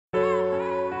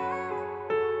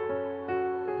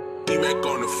DMac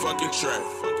on the fucking track.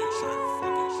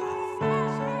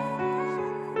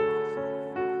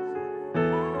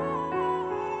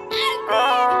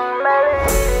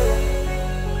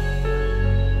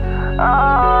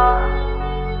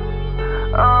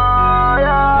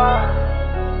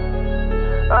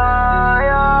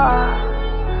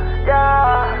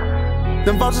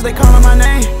 Them vultures, they calling my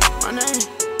name.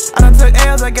 I done took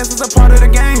L's, I guess it's a part of the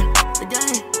game.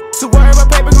 To worry about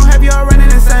paper, gon' have you all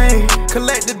running insane.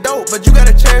 Collect the dope, but you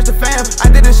gotta cherish the fam. I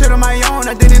did this shit on my own,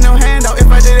 I didn't no handout. If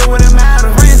I did it, wouldn't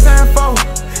matter. Friends turn foe,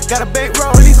 got a big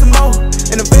roll, need some more.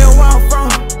 In the Ville where I'm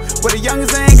from, where the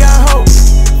youngest ain't got hope.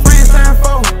 Friends turn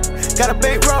foe, got a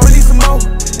big roll, need some more.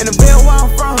 In the Ville where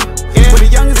I'm from, where the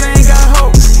youngest ain't got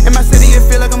hope. In my city, it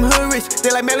feel like I'm hood rich.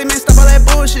 They like Melly, man, stop all that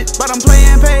bullshit. But I'm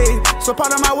playing paid, so part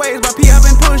of my ways, by P I've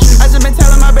been pushing. I just been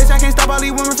telling my bitch I can't stop all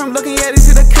these women from looking at it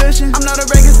to the cushion. I'm not a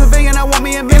regular civilian, I want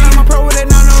me a million. I'm a pro with it,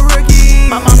 not no rookie.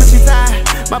 My mama, she tired,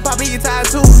 my papa, he tired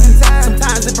too.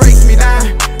 Sometimes it breaks me down,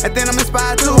 and then I'm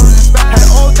inspired too. Had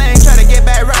an old thing trying to get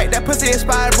back right, that pussy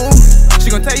expired, boo. She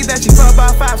gon' tell you that she fucked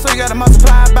by 5, so you gotta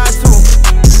multiply it by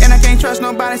 2. And I can't trust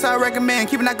nobody, so I recommend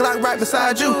keeping that Glock right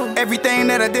beside you. Everything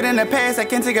that I did in the past, I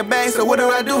can't take it back, so what do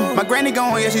I do? My granny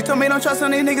gone, yeah, she told me don't trust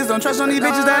on these niggas, don't trust on these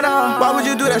bitches at all. Why would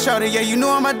you do that, shorty? Yeah, you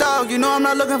know I'm a dog, you know I'm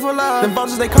not looking for love. Them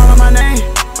vultures, they calling my name.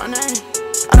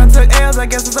 I done took L's, I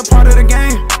guess it's a part of the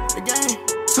game.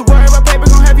 To worry about paper,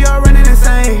 gon' have you all running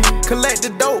insane. Collect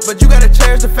the dope, but you gotta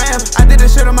cherish the fam. I did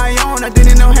this shit on my own, I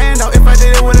didn't no handout. If I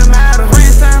did it, wouldn't matter.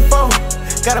 Friends turn foe,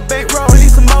 got a big roll, need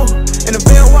some more. In the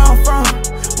Ville where I'm from,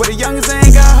 where the youngest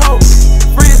ain't got hope.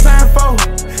 Friends turn foe,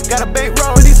 got a big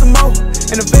roll, need some more.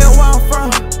 In the Ville where I'm from,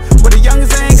 where the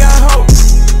youngest ain't got hope.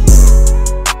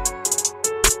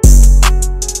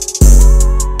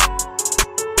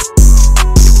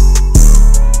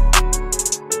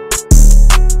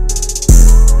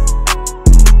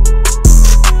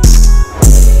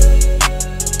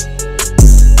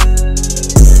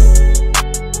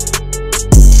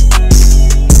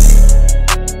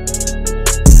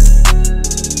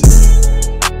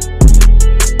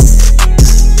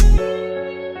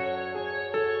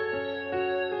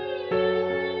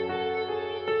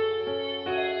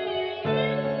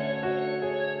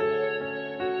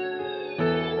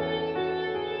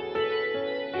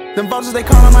 Them vultures, they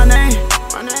calling my name.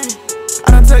 I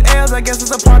done took L's, I guess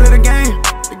it's a part of the game.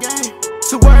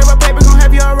 To worry about paper, gon'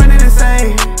 have you all running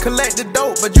insane. Collect the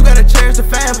dope, but you gotta cherish the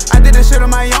fam. I did this shit on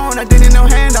my own, I didn't no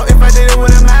handout. If I did it,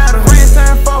 wouldn't matter. Friends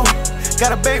turn foe,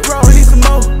 got a big roll, need some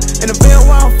more. In the Ville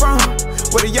where I'm from,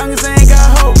 where the youngest ain't got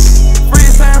hope.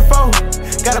 Friends turn foe,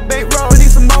 got a big roll,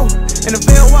 need some more. In the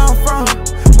Ville where I'm from,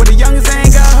 where the youngest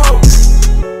ain't got hope.